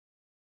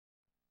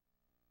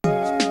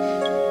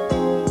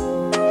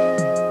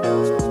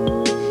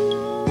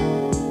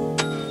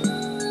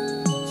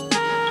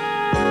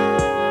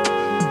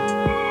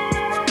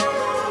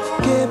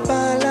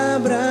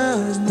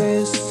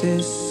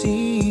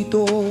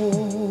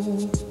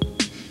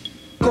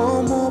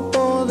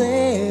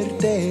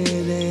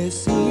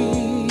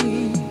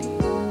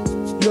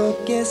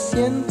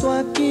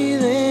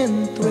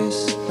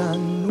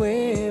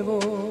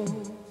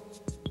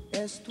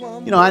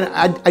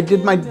I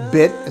did my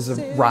bit as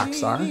a rock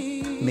star,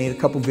 made a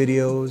couple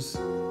videos,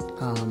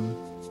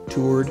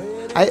 toured.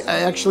 I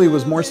actually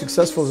was more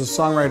successful as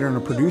a songwriter and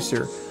a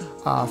producer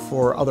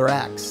for other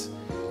acts.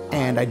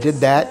 And I did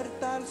that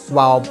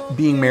while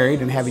being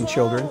married and having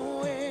children.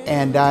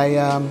 And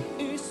I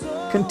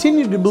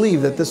continued to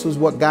believe that this was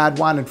what God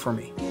wanted for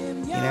me.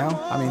 You know,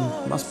 I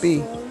mean, must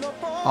be.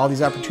 All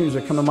these opportunities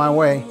are coming my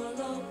way.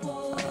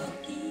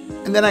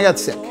 And then I got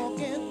sick.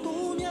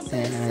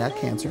 And I got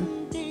cancer.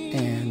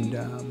 And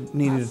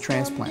needed a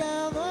transplant.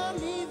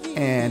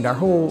 And our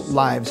whole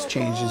lives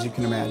changed, as you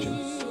can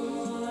imagine.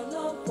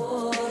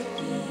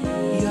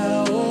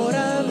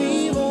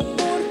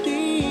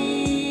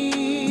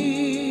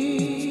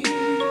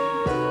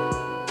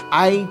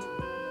 I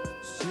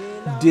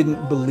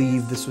didn't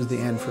believe this was the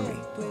end for me.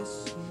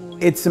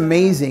 It's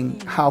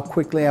amazing how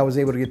quickly I was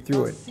able to get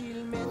through it.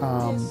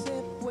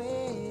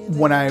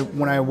 When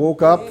I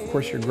woke up, of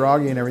course you're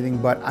groggy and everything,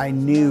 but I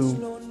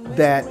knew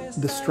that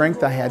the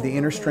strength I had, the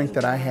inner strength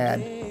that I had,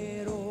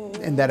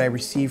 and that I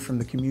received from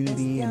the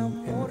community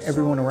and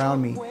everyone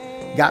around me,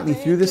 got me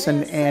through this,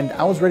 and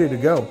I was ready to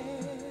go.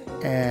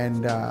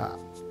 And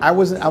I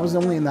was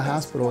only in the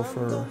hospital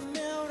for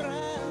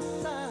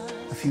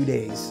a few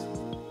days.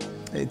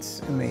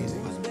 It's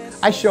amazing.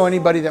 I show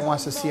anybody that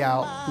wants to see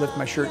how I lift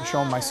my shirt and show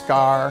them my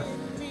scar.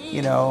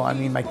 You know, I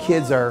mean, my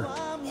kids are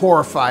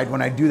horrified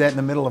when I do that in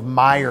the middle of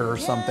mire or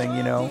something,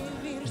 you know.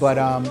 But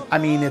I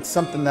mean, it's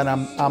something that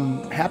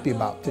I'm happy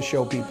about to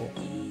show people.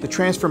 The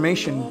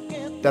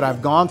transformation that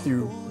I've gone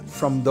through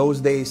from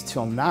those days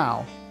till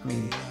now, I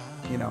mean,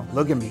 you know,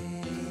 look at me.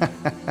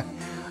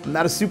 I'm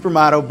not a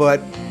supermodel, but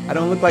I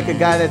don't look like a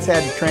guy that's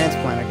had a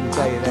transplant, I can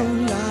tell you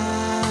that.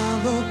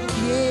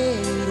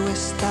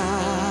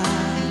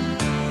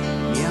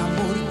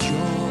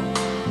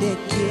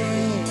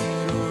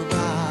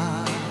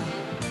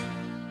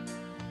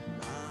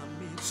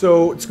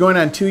 So it's going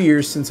on 2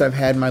 years since I've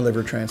had my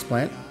liver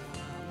transplant.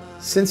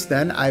 Since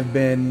then, I've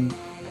been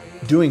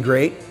doing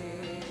great.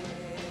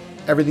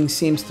 Everything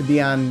seems to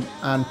be on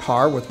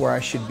par with where I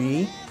should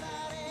be.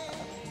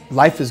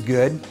 Life is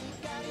good.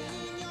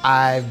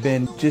 I've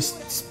been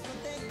just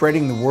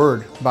spreading the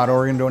word about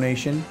organ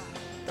donation,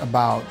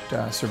 about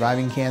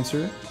surviving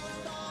cancer.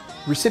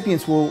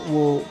 Recipients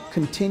will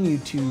continue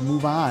to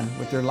move on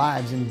with their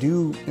lives and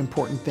do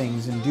important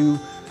things and do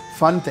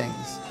fun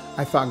things.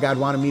 I thought God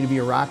wanted me to be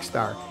a rock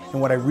star. And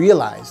what I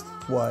realized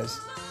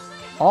was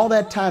all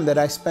that time that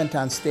I spent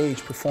on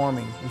stage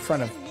performing in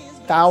front of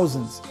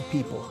thousands of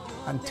people,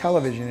 on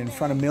television in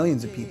front of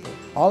millions of people,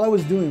 all I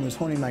was doing was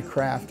honing my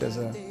craft as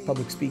a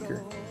public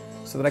speaker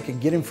so that I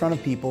could get in front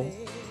of people,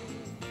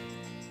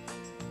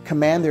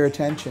 command their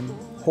attention,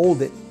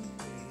 hold it,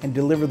 and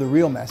deliver the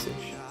real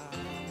message.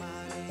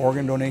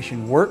 Organ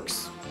donation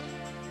works.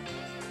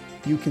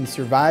 You can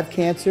survive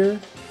cancer.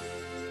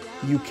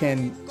 You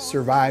can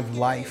survive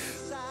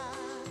life.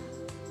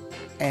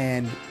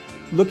 And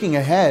looking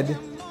ahead,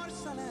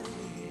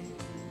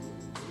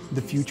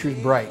 the future is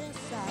bright.